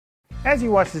As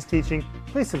you watch this teaching,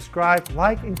 please subscribe,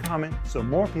 like, and comment so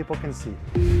more people can see.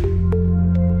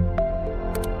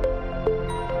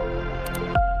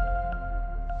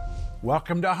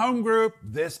 Welcome to Home Group.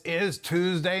 This is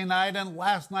Tuesday night, and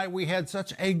last night we had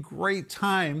such a great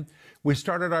time. We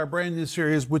started our brand new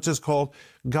series, which is called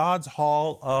God's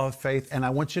Hall of Faith, and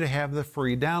I want you to have the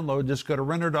free download. Just go to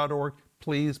renter.org.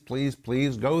 Please, please,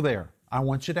 please go there. I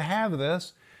want you to have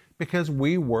this because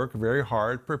we work very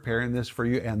hard preparing this for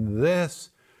you, and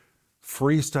this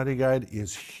free study guide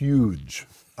is huge.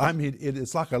 I mean,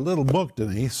 it's like a little book,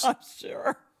 Denise. I'm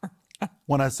sure.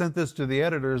 When I sent this to the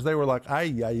editors, they were like,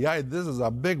 ay, this is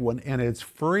a big one, and it's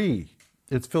free.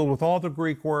 It's filled with all the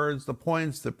Greek words, the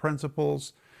points, the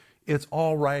principles. It's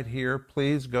all right here.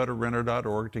 Please go to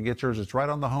renter.org to get yours. It's right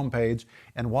on the homepage.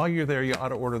 And while you're there, you ought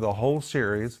to order the whole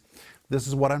series. This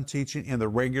is what I'm teaching in the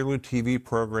regular TV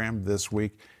program this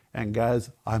week. And guys,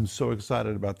 I'm so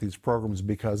excited about these programs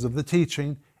because of the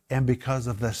teaching and because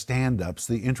of the stand-ups,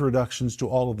 the introductions to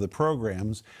all of the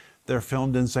programs. They're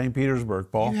filmed in St. Petersburg,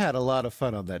 Paul. You had a lot of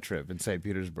fun on that trip in St.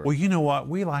 Petersburg. Well, you know what?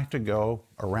 We like to go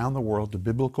around the world to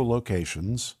biblical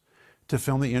locations to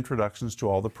film the introductions to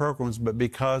all the programs, but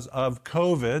because of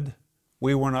COVID,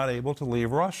 we were not able to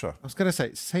leave Russia. I was going to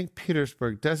say, St.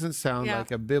 Petersburg doesn't sound like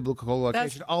a biblical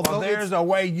location. Although there's a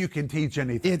way you can teach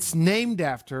anything. It's named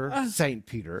after St.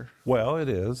 Peter. Well, it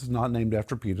is. It's not named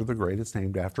after Peter the Great. It's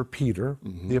named after Peter,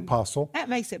 the apostle. That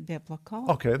makes it biblical.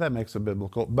 Okay, that makes it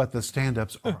biblical. But the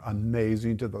stand-ups are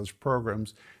amazing to those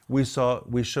programs. We show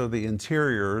the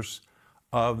interiors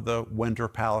of the Winter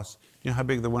Palace. You know how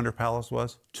big the Winter Palace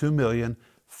was?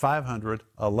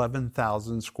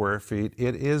 2,511,000 square feet.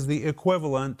 It is the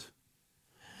equivalent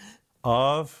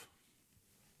of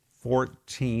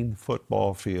 14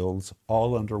 football fields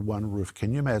all under one roof.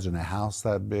 Can you imagine a house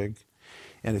that big?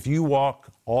 And if you walk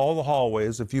all the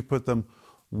hallways, if you put them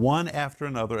one after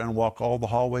another and walk all the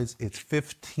hallways, it's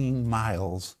 15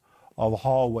 miles of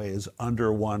hallways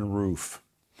under one roof.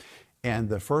 And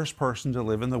the first person to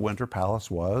live in the Winter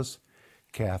Palace was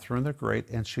Catherine the Great,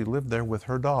 and she lived there with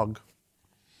her dog.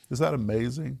 Is that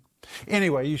amazing?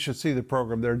 Anyway, you should see the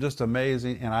program. They're just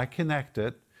amazing, and I connect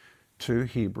it to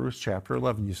Hebrews chapter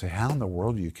 11. You say, how in the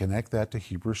world do you connect that to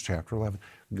Hebrews chapter 11?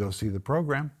 Go see the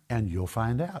program, and you'll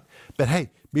find out. But hey,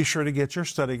 be sure to get your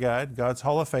study guide, God's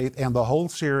Hall of Faith, and the whole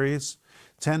series,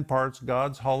 10 parts,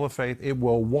 God's Hall of Faith. It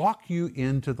will walk you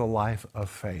into the life of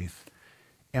faith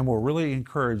and will really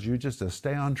encourage you just to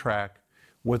stay on track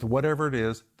with whatever it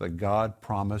is that God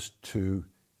promised to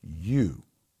you.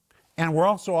 And we're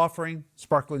also offering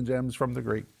Sparkling Gems from the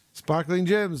Greek. Sparkling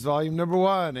Gems, volume number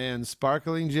 1, and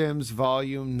Sparkling Gems,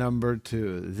 volume number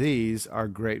 2. These are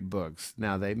great books.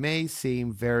 Now, they may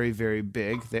seem very, very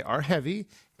big. They are heavy,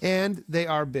 and they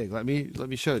are big. Let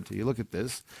me show it to you. Look at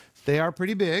this. They are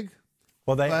pretty big.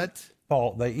 Well,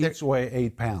 Paul, they each weigh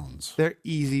 8 pounds. They're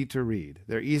easy to read.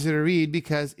 They're easy to read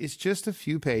because it's just a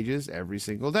few pages every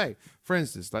single day. For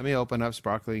instance, let me open up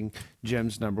Sparkling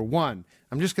Gems number 1.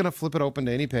 I'm just going to flip it open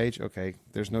to any page. Okay,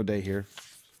 there's no day here.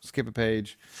 Skip a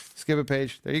page. Skip a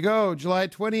page. There you go, July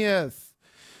 20th.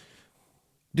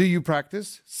 Do you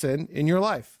practice sin in your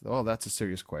life? Oh, that's a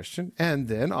serious question. And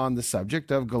then on the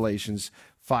subject of Galatians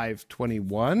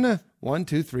 5:21, 1,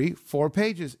 2, 3, 4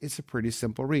 pages. It's a pretty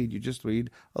simple read. You just read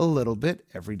a little bit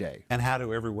every day. And how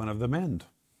do every one of them end?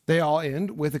 They all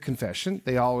end with a confession.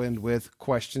 They all end with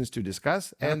questions to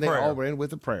discuss. And they all end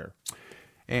with a prayer.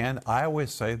 And I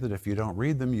always say that if you don't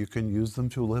read them, you can use them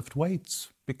to lift weights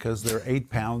because they're 8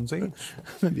 pounds each.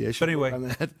 Maybe I should but anyway, work on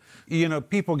that. You know,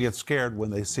 people get scared when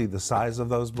they see the size of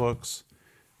those books.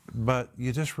 But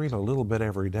you just read a little bit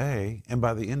every day, and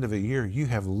by the end of a year, you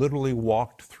have literally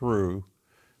walked through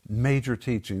major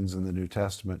teachings in the New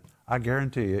Testament. I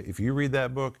guarantee you, if you read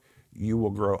that book, you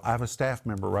will grow. I have a staff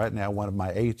member right now, one of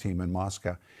my A-team in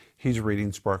Moscow. He's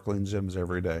reading Sparkling Gems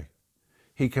every day.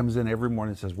 He comes in every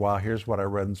morning and says, wow, here's what I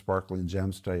read in Sparkling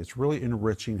Gems today. It's really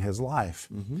enriching his life.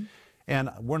 Mm-hmm.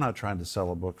 And we're not trying to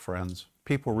sell a book, friends.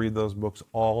 People read those books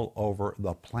all over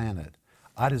the planet.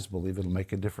 I just believe it'll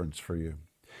make a difference for you.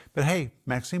 But hey,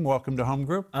 Maxime, welcome to Home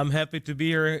Group. I'm happy to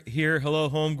be here. Hello,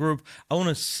 Home Group. I want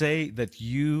to say that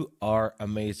you are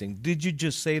amazing. Did you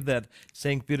just say that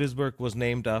St. Petersburg was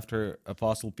named after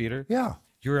Apostle Peter? Yeah.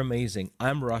 You're amazing.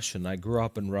 I'm Russian. I grew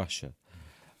up in Russia.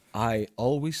 I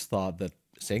always thought that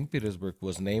St. Petersburg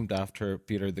was named after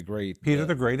Peter the Great. Peter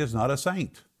the Great is not a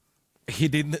saint. He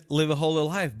didn't live a holy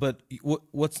life, but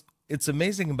it's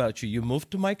amazing about you. You moved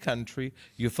to my country.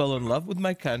 You fell in love with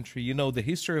my country. You know the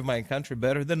history of my country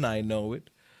better than I know it.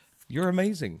 You're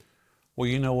amazing. Well,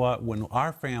 you know what? When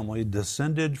our family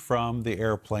descended from the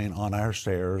airplane on our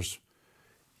stairs,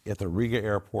 at the Riga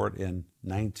airport in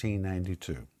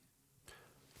 1992.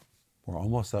 We're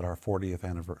almost at our 30th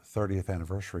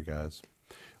anniversary, guys.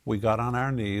 We got on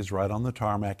our knees right on the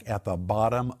tarmac at the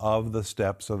bottom of the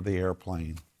steps of the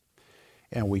airplane.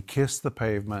 And we kissed the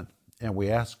pavement and we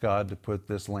asked God to put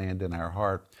this land in our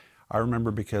heart. I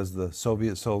remember because the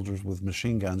Soviet soldiers with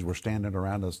machine guns were standing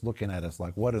around us looking at us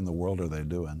like, what in the world are they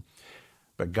doing?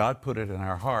 But God put it in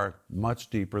our heart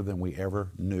much deeper than we ever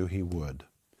knew He would.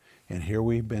 And here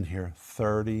we've been here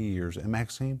 30 years. And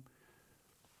Maxime,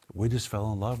 we just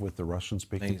fell in love with the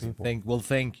Russian-speaking people. Thank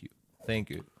you.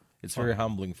 Thank you. It's very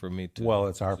humbling for me to. Well,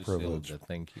 it's our to privilege. that.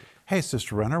 Thank you. Hey,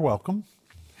 Sister Renner, welcome.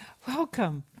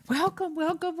 Welcome, welcome,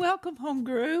 welcome, welcome, home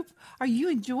group. Are you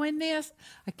enjoying this?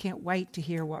 I can't wait to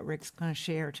hear what Rick's going to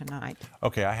share tonight.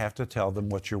 Okay, I have to tell them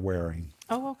what you're wearing.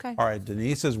 Oh, okay. All right,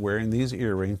 Denise is wearing these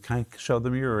earrings. Can I show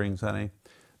them your earrings, honey?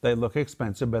 They look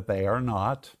expensive, but they are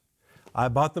not. I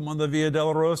bought them on the Via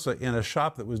Dolorosa in a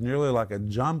shop that was nearly like a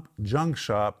junk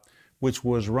shop, which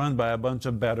was run by a bunch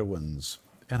of Bedouins.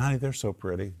 And honey, they're so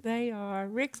pretty. They are.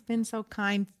 Rick's been so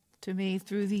kind to me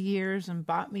through the years and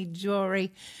bought me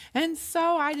jewelry. And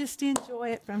so I just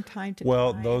enjoy it from time to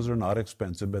Well, time. those are not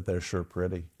expensive, but they're sure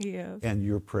pretty. Yes. And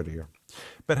you're prettier.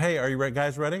 But hey, are you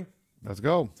guys ready? Let's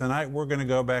go. Tonight we're going to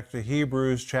go back to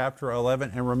Hebrews chapter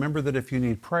 11. And remember that if you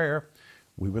need prayer,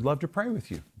 we would love to pray with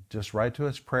you. Just write to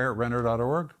us,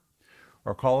 prayer@renner.org,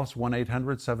 or call us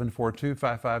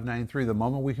 1-800-742-5593. The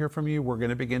moment we hear from you, we're going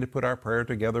to begin to put our prayer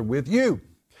together with you.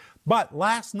 But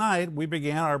last night we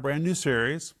began our brand new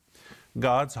series,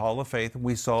 God's Hall of Faith.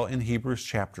 We saw in Hebrews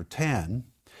chapter 10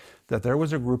 that there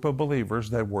was a group of believers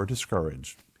that were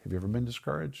discouraged. Have you ever been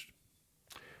discouraged?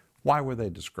 Why were they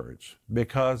discouraged?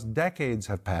 Because decades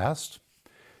have passed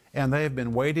and they have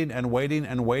been waiting and waiting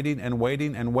and waiting and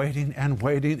waiting and waiting and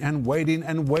waiting and waiting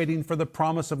and waiting for the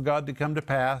promise of God to come to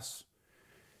pass,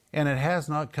 and it has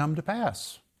not come to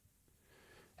pass.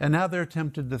 And now they're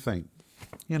tempted to think,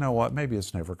 you know what, maybe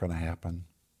it's never going to happen.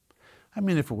 I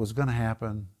mean, if it was going to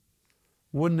happen,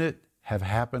 wouldn't it have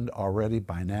happened already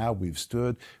by now? We've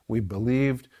stood, we've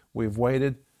believed, we've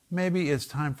waited. Maybe it's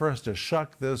time for us to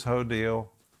shuck this whole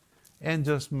deal and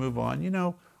just move on. You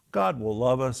know, God will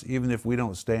love us even if we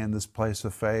don't stay in this place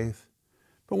of faith.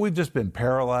 But we've just been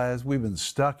paralyzed. We've been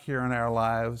stuck here in our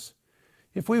lives.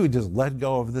 If we would just let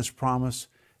go of this promise,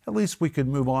 at least we could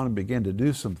move on and begin to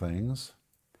do some things.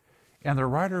 And the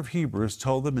writer of Hebrews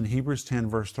told them in Hebrews 10,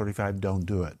 verse 35, don't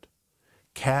do it.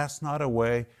 Cast not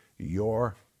away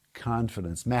your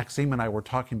confidence. Maxime and I were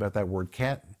talking about that word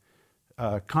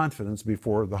confidence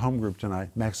before the home group tonight.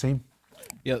 Maxime?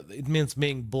 Yeah, it means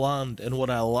being blunt, and what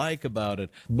I like about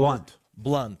it, Blunt.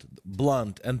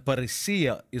 blunt, and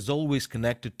parousia is always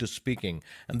connected to speaking,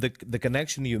 and the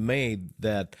connection you made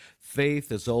that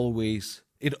faith is always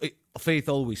faith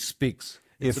always speaks.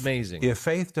 It's amazing. If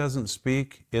faith doesn't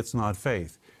speak, it's not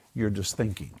faith. You're just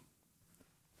thinking.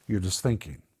 You're just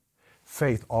thinking.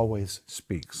 Faith always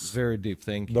speaks. Very deep.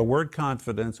 Thank you. The word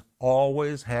confidence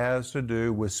always has to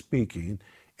do with speaking,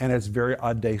 and it's very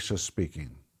audacious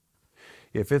speaking.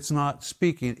 If it's not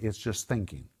speaking, it's just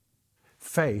thinking.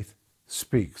 Faith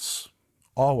speaks.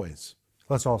 Always.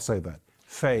 Let's all say that.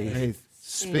 Faith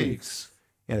speaks.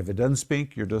 And if it doesn't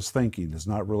speak, you're just thinking. It's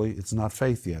not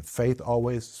faith yet. Faith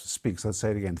always speaks. Let's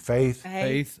say it again. Faith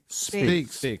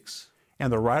speaks.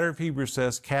 And the writer of Hebrews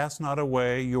says, cast not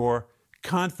away your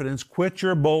confidence. Quit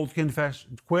your bold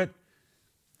confession. Quit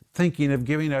thinking of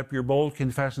giving up your bold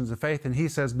confessions of faith. And he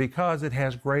says, because it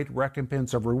has great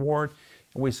recompense of reward.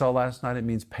 And we saw last night, it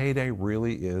means payday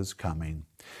really is coming.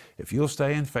 If you'll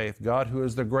stay in faith, God, who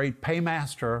is the great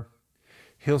paymaster,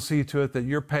 He'll see to it that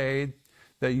you're paid,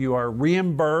 that you are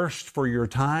reimbursed for your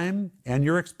time and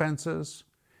your expenses.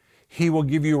 He will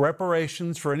give you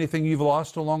reparations for anything you've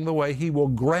lost along the way. He will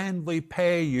grandly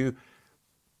pay you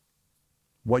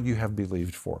what you have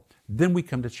believed for. Then we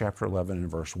come to chapter 11 and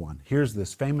verse 1. Here's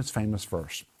this famous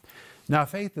verse. Now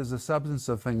faith is the substance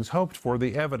of things hoped for,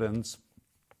 the evidence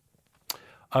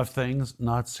of things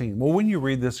not seen. Well, when you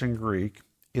read this in Greek,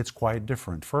 it's quite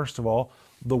different. First of all,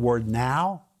 the word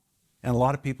now, and a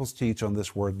lot of people teach on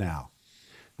this word now.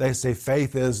 They say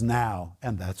faith is now,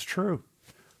 and that's true.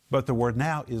 But the word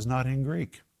now is not in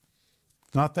Greek.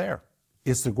 It's not there.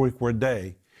 It's the Greek word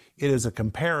day. It is a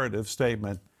comparative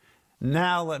statement.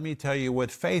 Now let me tell you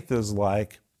what faith is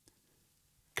like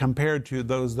compared to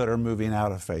those that are moving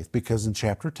out of faith. Because in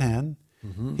chapter 10,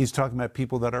 he's talking about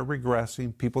people that are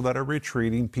regressing, people that are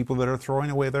retreating, people that are throwing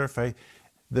away their faith.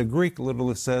 The Greek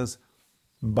literally says,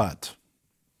 but.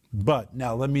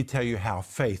 Now let me tell you how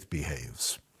faith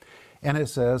behaves. And it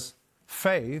says,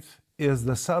 faith is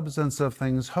the substance of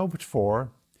things hoped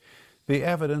for, the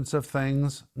evidence of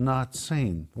things not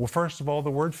seen. Well, first of all,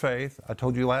 the word faith. I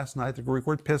told you last night the Greek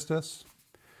word pistis.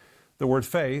 The word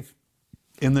faith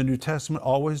in the New Testament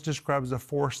always describes a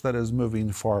force that is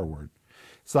moving forward.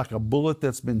 It's like a bullet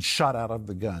that's been shot out of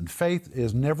the gun. Faith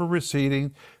is never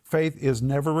receding. Faith is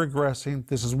never regressing.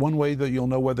 This is one way that you'll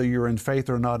know whether you're in faith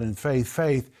or not in faith.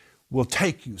 Faith will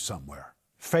take you somewhere.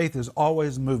 Faith is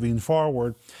always moving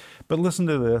forward. But listen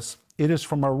to this. It is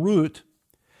from a root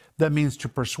that means to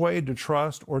persuade, to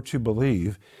trust, or to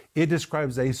believe. It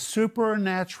describes a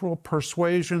supernatural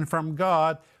persuasion from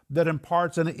God that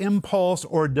imparts an impulse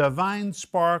or divine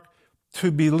spark to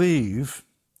believe.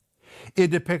 It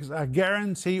depicts a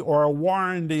guarantee or a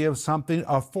warranty of something,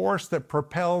 a force that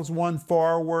propels one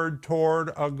forward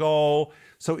toward a goal.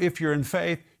 So if you're in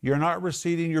faith, you're not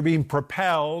receding, you're being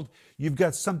propelled. You've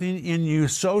got something in you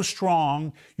so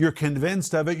strong, you're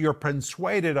convinced of it, you're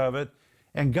persuaded of it,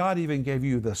 and God even gave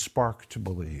you the spark to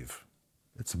believe.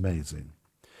 It's amazing.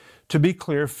 To be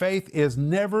clear, faith is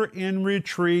never in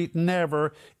retreat,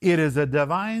 never. It is a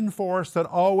divine force that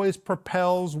always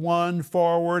propels one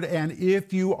forward, and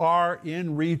if you are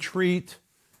in retreat,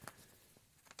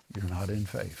 you're not in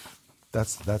faith.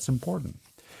 That's important.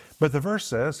 But the verse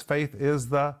says faith is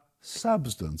the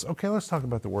substance. Okay, let's talk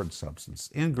about the word substance.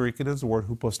 In Greek, it is the word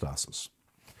hypostasis.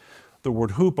 The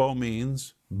word hupo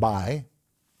means by.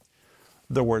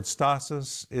 The word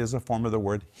stasis is a form of the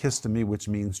word histemi, which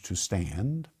means to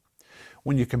stand.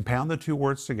 When you compound the two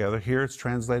words together, here it's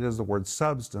translated as the word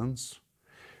substance,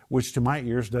 which to my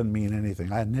ears doesn't mean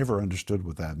anything. I never understood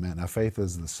what that meant. Now, faith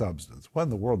is the substance. What in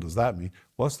the world does that mean?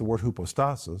 Well, it's the word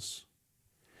hypostasis.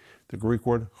 The Greek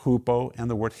word hupo and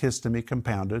the word histemi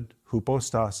compounded,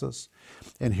 hypostasis.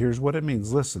 And here's what it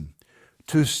means. Listen,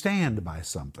 to stand by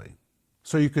something.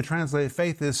 So you could translate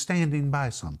faith as standing by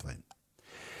something.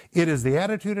 It is the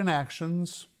attitude and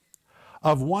actions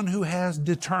of one who has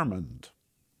determined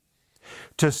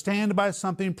to stand by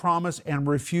something promised and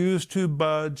refuse to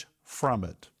budge from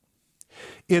it.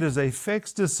 It is a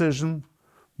fixed decision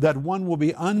that one will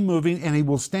be unmoving and he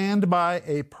will stand by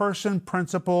a person,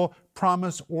 principle,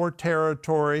 promise, or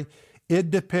territory.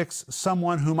 It depicts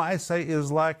someone whom I say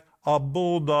is like a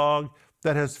bulldog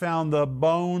that has found the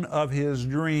bone of his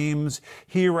dreams.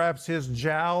 He wraps his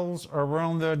jowls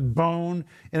around that bone,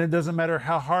 and it doesn't matter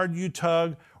how hard you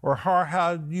tug or how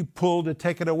hard you pull to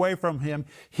take it away from him,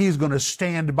 he's going to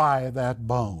stand by that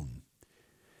bone.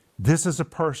 This is a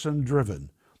person driven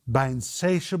by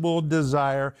insatiable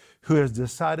desire who has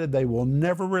decided they will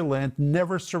never relent,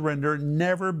 never surrender,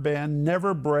 never bend,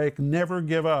 never break, never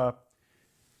give up.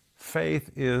 Faith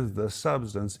is the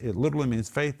substance. It literally means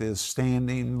faith is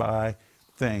standing by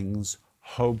things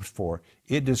hoped for.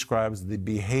 It describes the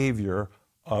behavior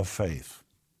of faith.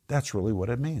 That's really what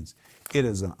it means. It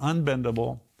is an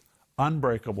unbendable,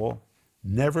 unbreakable,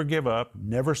 never give up,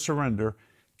 never surrender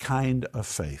kind of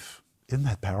faith. Isn't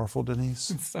that powerful,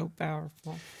 Denise? It's so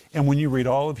powerful. And when you read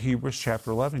all of Hebrews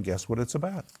chapter 11, guess what it's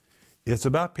about? It's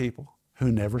about people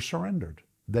who never surrendered.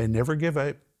 They never give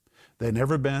up. They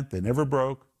never bent. They never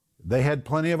broke. They had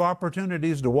plenty of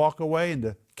opportunities to walk away and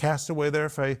to cast away their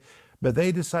faith, but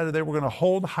they decided they were going to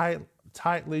hold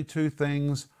tightly to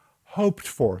things hoped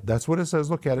for. That's what it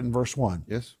says. Look at it in verse 1.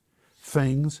 Yes.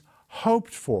 Things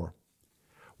hoped for.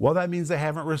 Well, that means they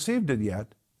haven't received it yet,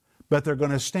 but they're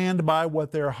going to stand by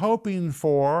what they're hoping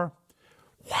for.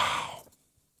 Wow.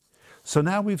 So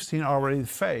now we've seen already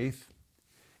faith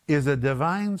is a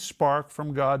divine spark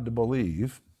from God to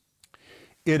believe.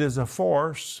 It is a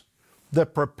force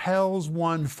that propels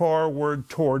one forward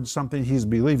towards something he's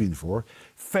believing for.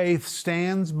 Faith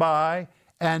stands by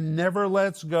and never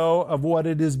lets go of what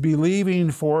it is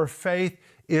believing for. Faith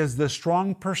is the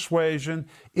strong persuasion.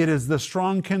 It is the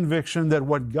strong conviction that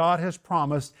what God has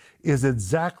promised is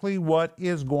exactly what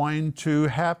is going to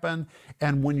happen.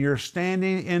 And when you're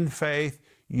standing in faith,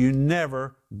 you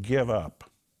never give up.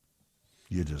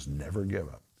 You just never give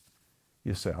up.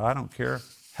 You say, I don't care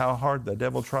how hard the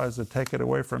devil tries to take it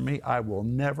away from me, I will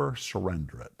never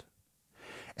surrender it.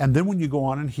 And then when you go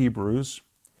on in Hebrews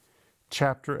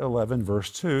chapter 11,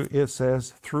 verse 2, it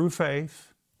says, through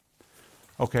faith.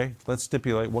 Okay, let's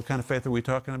stipulate. What kind of faith are we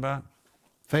talking about?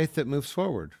 Faith that moves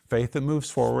forward. Faith that moves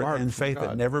forward, Spark and from faith that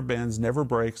God. never bends, never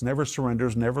breaks, never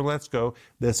surrenders, never lets go.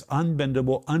 This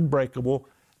unbendable, unbreakable,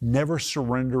 never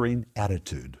surrendering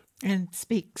attitude. And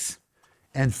speaks.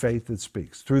 And faith that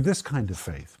speaks. Through this kind of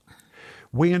faith,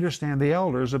 we understand the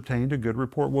elders obtained a good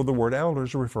report. Well, the word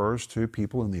elders refers to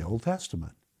people in the Old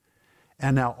Testament.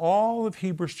 And now all of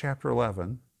Hebrews chapter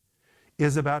 11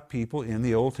 is about people in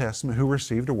the Old Testament who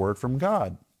received a word from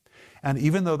God. And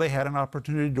even though they had an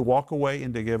opportunity to walk away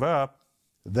and to give up,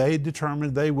 They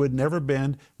determined they would never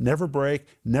bend, never break,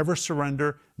 never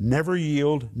surrender, never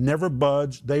yield, never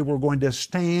budge. They were going to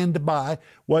stand by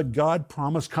what God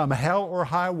promised, come hell or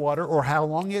high water or how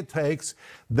long it takes.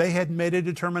 They had made a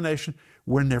determination,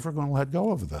 we're never going to let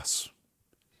go of this.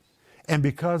 And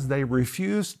because they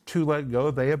refused to let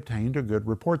go, they obtained a good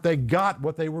report. They got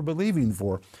what they were believing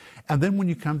for. And then when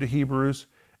you come to Hebrews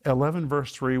 11,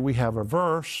 verse 3, we have a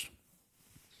verse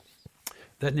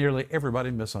that nearly everybody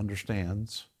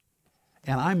misunderstands.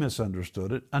 And I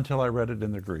misunderstood it until I read it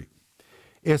in the Greek.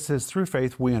 It says, through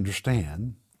faith we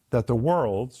understand that the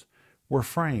worlds were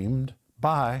framed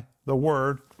by the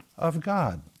Word of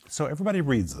God. So everybody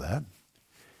reads that,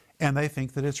 and they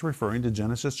think that it's referring to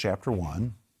Genesis chapter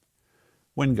 1,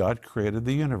 when God created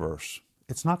the universe.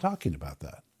 It's not talking about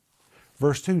that.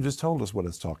 Verse 2 just told us what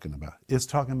it's talking about. It's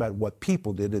talking about what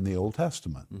people did in the Old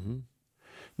Testament.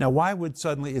 Now, why would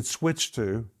suddenly it switch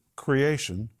to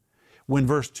creation when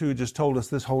verse 2 just told us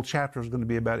this whole chapter is going to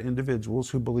be about individuals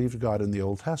who believed God in the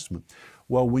Old Testament?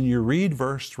 Well, when you read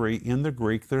verse 3 in the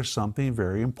Greek, there's something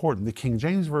very important. The King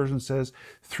James Version says,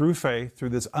 through faith, through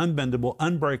this unbendable,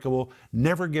 unbreakable,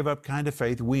 never give up kind of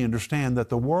faith, we understand that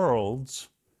the worlds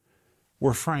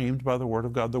were framed by the Word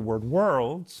of God. The word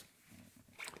worlds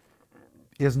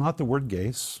is not the word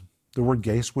geis. The word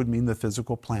geis would mean the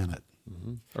physical planet.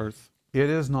 Earth. It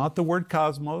is not the word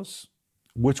cosmos,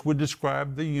 which would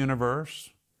describe the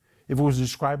universe. If it was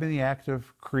describing the act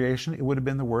of creation, it would have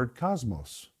been the word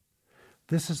cosmos.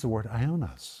 This is the word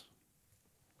ionos.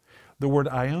 The word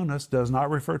ionos does not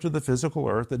refer to the physical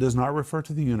earth. It does not refer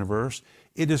to the universe.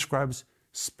 It describes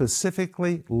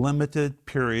specifically limited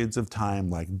periods of time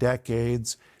like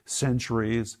decades,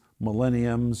 centuries,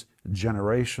 millenniums,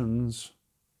 generations.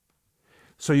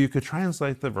 So you could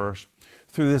translate the verse,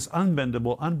 through this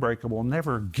unbendable, unbreakable,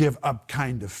 never give up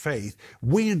kind of faith,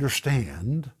 we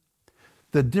understand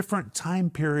the different time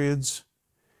periods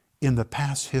in the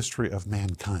past history of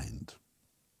mankind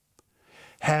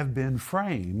have been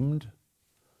framed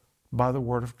by the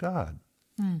Word of God.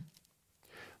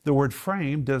 The word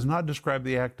frame does not describe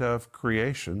the act of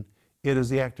creation. It is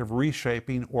the act of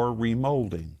reshaping or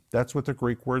remolding. That's what the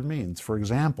Greek word means. For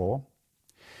example,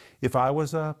 if I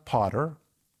was a potter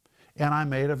and I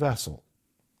made a vessel,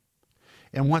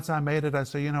 and once I made it, I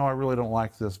say, you know, I really don't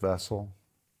like this vessel.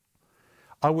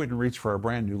 I wouldn't reach for a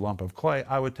brand new lump of clay.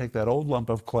 I would take that old lump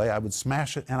of clay, I would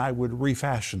smash it, and I would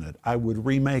refashion it. I would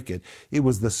remake it. It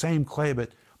was the same clay,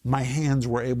 but my hands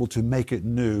were able to make it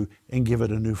new and give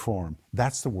it a new form.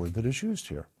 That's the word that is used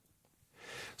here.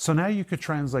 So now you could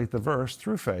translate the verse,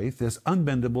 through faith, this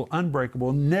unbendable,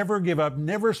 unbreakable, never give up,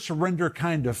 never surrender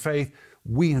kind of faith,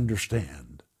 we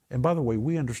understand. And by the way,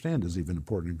 we understand is even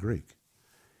important in Greek.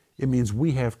 It means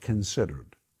we have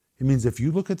considered. It means if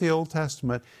you look at the Old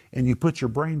Testament and you put your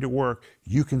brain to work,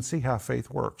 you can see how faith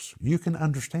works. You can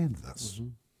understand this.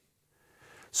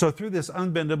 So through this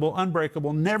unbendable,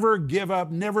 unbreakable, never give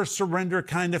up, never surrender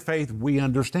kind of faith, we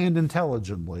understand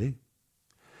intelligently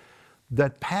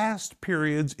that past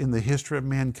periods in the history of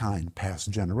mankind, past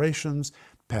generations,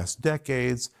 past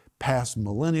decades, past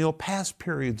millennial, past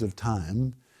periods of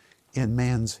time in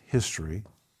man's history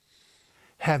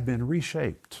have been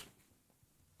reshaped,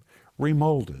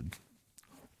 remolded,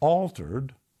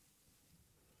 altered.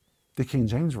 The King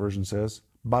James Version says,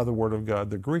 by the Word of God.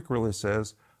 The Greek really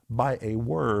says, by a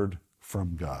word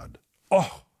from God.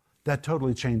 Oh, that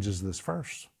totally changes this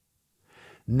verse.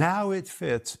 Now it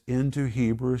fits into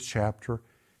Hebrews chapter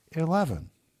 11.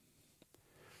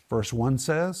 Verse 1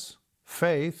 says,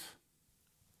 faith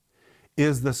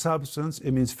is the substance.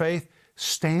 It means faith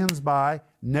stands by,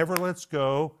 never lets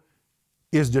go,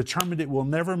 is determined it will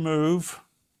never move.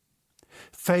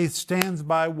 Faith stands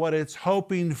by what it's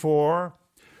hoping for.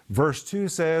 Verse 2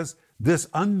 says, this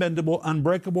unbendable,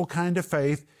 unbreakable kind of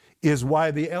faith is why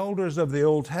the elders of the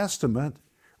Old Testament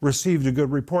received a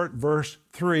good report. Verse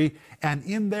 3, and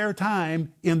in their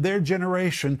time, in their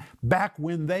generation, back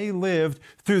when they lived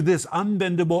through this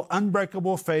unbendable,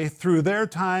 unbreakable faith, through their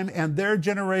time and their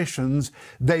generations,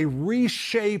 they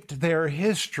reshaped their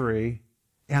history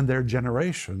and their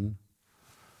generation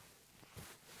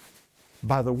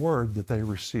by the word that they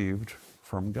received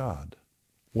from God.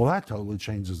 Well, that totally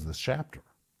changes this chapter.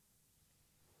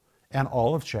 And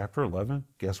all of chapter 11,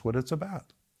 guess what it's about?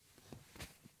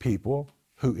 People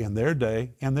who in their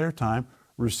day and their time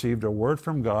received a word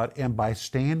from God, and by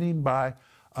standing by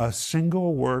a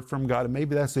single word from God, and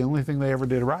maybe that's the only thing they ever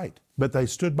did right, but they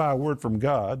stood by a word from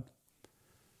God,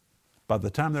 by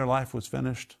the time their life was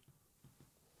finished,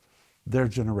 their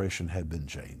generation had been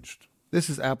changed. This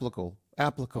is applicable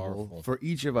Powerful. for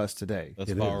each of us today.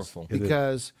 That's It is. powerful. It is.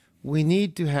 Because we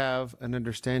need to have an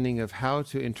understanding of how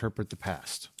to interpret the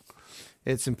past.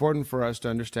 It's important for us to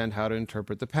understand how to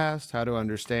interpret the past, how to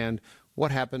understand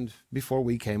what happened before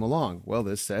we came along. Well,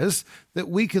 this says that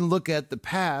we can look at the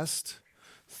past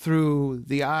through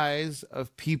the eyes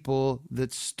of people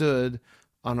that stood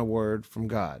on a word from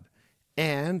God.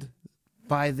 And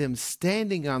by them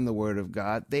standing on the word of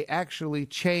God, they actually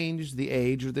changed the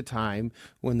age or the time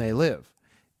when they live.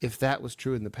 If that was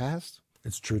true in the past,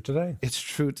 It's true today. it's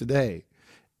true today.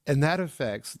 And that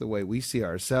affects the way we see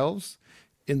ourselves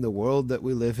in the world that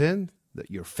we live in,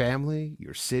 that your family,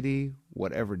 your city,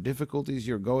 whatever difficulties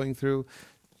you're going through.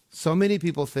 So many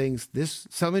people say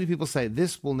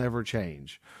this will never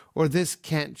change, or this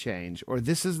can't change, or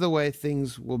this is the way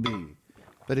things will be.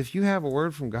 But if you have a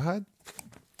word from God,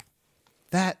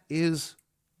 that is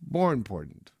more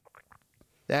important.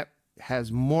 That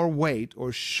has more weight,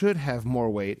 or should have more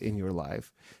weight in your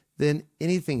life than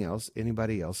anything else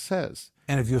anybody else says.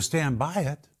 And if you'll stand by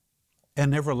it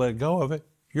and never let go of it,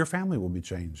 your family will be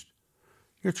changed.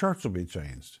 Your church will be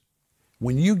changed.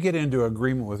 When you get into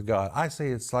agreement with God, I say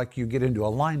it's like you get into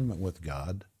alignment with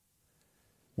God.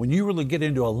 When you really get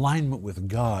into alignment with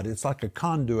God, it's like a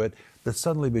conduit that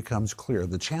suddenly becomes clear.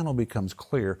 The channel becomes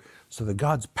clear so that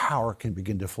God's power can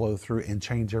begin to flow through and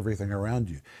change everything around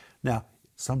you. Now,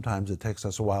 sometimes it takes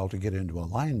us a while to get into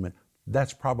alignment.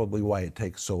 That's probably why it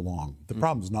takes so long. The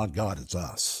problem is not God, it's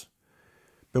us.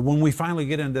 But when we finally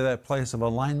get into that place of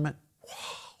alignment,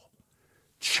 wow,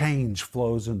 change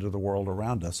flows into the world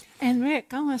around us. And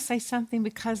Rick, I want to say something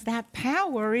because that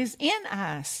power is in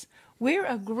us. We're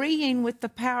agreeing with the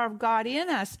power of God in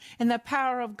us, and the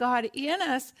power of God in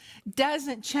us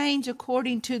doesn't change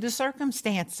according to the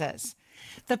circumstances.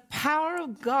 The power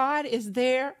of God is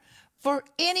there for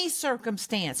any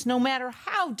circumstance, no matter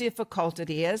how difficult it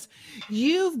is.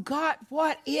 You've got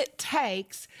what it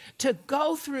takes to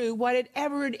go through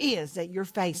whatever it is that you're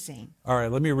facing. All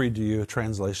right, let me read to you a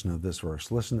translation of this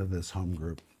verse. Listen to this, home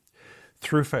group.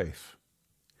 Through faith,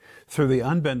 through the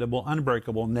unbendable,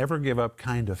 unbreakable, never give up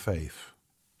kind of faith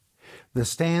that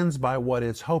stands by what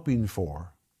it's hoping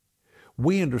for,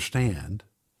 we understand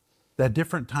that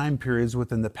different time periods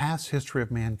within the past history of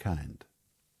mankind,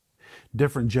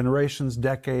 different generations,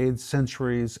 decades,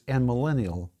 centuries, and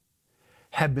millennial,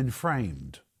 have been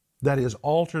framed, that is,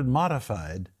 altered,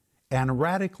 modified, and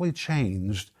radically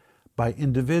changed by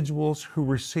individuals who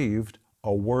received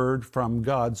a word from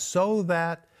God, so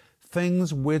that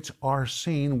things which are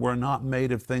seen were not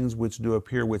made of things which do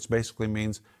appear, which basically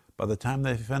means by the time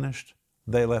they finished,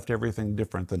 they left everything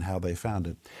different than how they found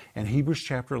it. And Hebrews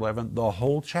chapter 11, the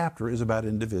whole chapter is about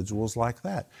individuals like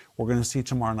that. We're going to see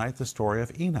tomorrow night the story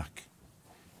of Enoch.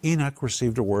 Enoch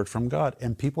received a word from God,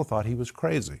 and people thought he was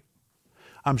crazy.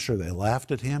 I'm sure they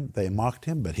laughed at him, they mocked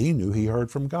him, but he knew he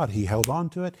heard from God. He held on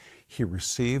to it. He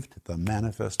received the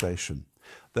manifestation.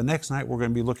 The next night, we're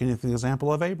going to be looking at the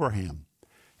example of Abraham.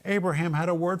 Abraham had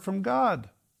a word from God.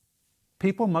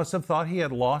 People must have thought he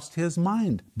had lost his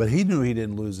mind, but he knew he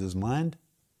didn't lose his mind.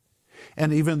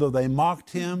 And even though they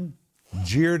mocked him,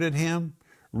 jeered at him,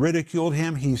 ridiculed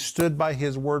him, he stood by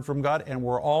his word from God, and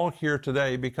we're all here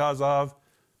today because of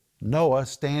Noah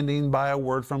standing by a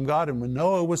word from God. And when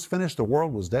Noah was finished, the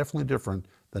world was definitely different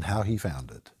than how he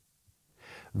found it.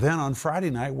 Then on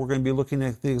Friday night, we're going to be looking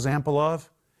at the example of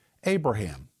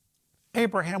Abraham.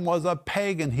 Abraham was a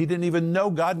pagan. He didn't even know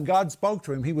God, and God spoke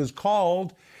to him. He was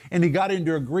called, and he got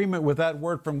into agreement with that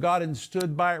word from God and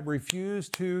stood by it,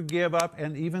 refused to give up.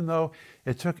 And even though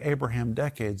it took Abraham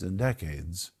decades and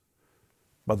decades,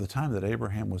 by the time that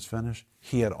Abraham was finished,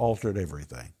 he had altered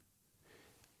everything.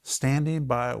 Standing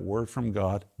by a word from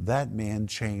God, that man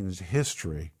changed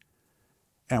history.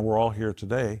 And we're all here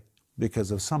today because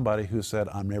of somebody who said,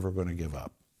 I'm never going to give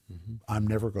up. I'm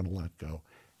never going to let go.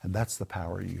 And that's the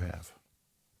power you have.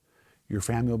 Your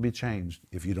family will be changed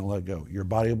if you don't let go. Your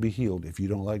body will be healed if you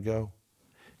don't let go.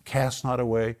 Cast not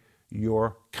away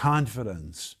your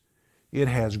confidence. It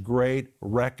has great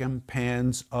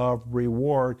recompense of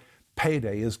reward.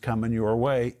 Payday is coming your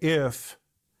way if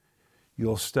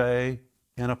you'll stay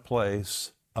in a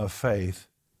place of faith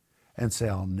and say,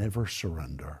 I'll never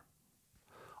surrender.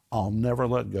 I'll never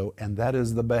let go. And that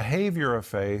is the behavior of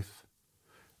faith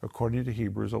according to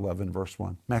Hebrews 11, verse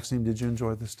 1. Maxine, did you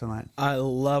enjoy this tonight? I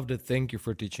loved it. Thank you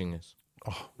for teaching us.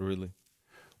 Oh, really?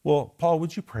 Well, Paul,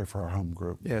 would you pray for our home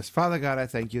group? Yes, Father God, I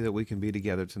thank you that we can be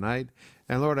together tonight.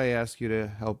 And Lord, I ask you to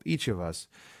help each of us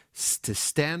to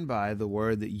stand by the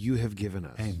word that you have given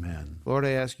us. Amen. Lord,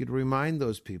 I ask you to remind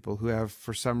those people who have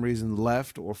for some reason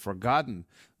left or forgotten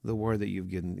the word that you've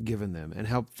given them, and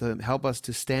help us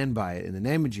to stand by it. In the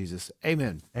name of Jesus,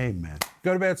 amen. Amen.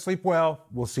 Go to bed, sleep well.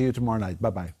 We'll see you tomorrow night.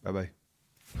 Bye-bye. Bye-bye.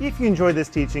 If you enjoyed this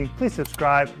teaching, please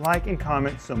subscribe, like, and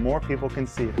comment so more people can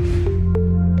see it.